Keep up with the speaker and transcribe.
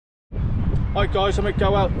Hi guys, I'm at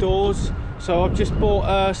Go Outdoors. So I've just bought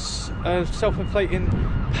a self-inflating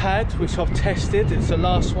pad which I've tested. It's the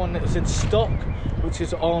last one that was in stock, which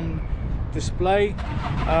is on display.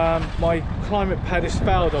 My climate pad has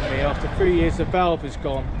failed on me. After 3 years the valve is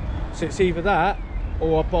gone. So it's either that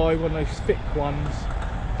or I buy one of those thick ones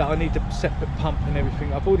that I need a separate pump and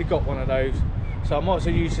everything. I've already got one of those. So I might as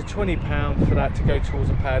well use the £20 for that to go towards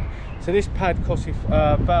a pad. So this pad costs me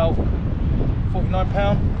about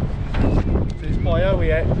 £49. So it's by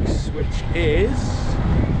OEX, which is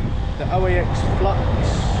the OEX Flux.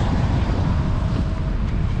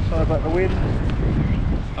 Sorry about the wind.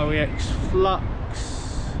 OEX Flux.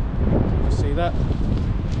 You can see that.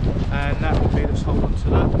 And that would be, let's hold on to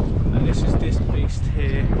that. And this is this beast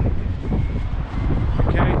here.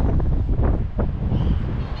 Okay.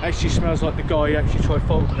 Actually smells like the guy actually tried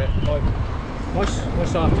folding it. Like, nice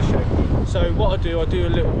aftershave. So what I do a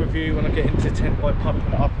little review when I get into the tent by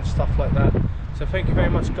pumping it up and stuff like that. So thank you very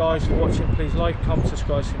much guys for watching. Please like, comment,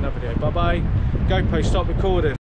 subscribe, see another video. Bye bye. GoPro, stop recording.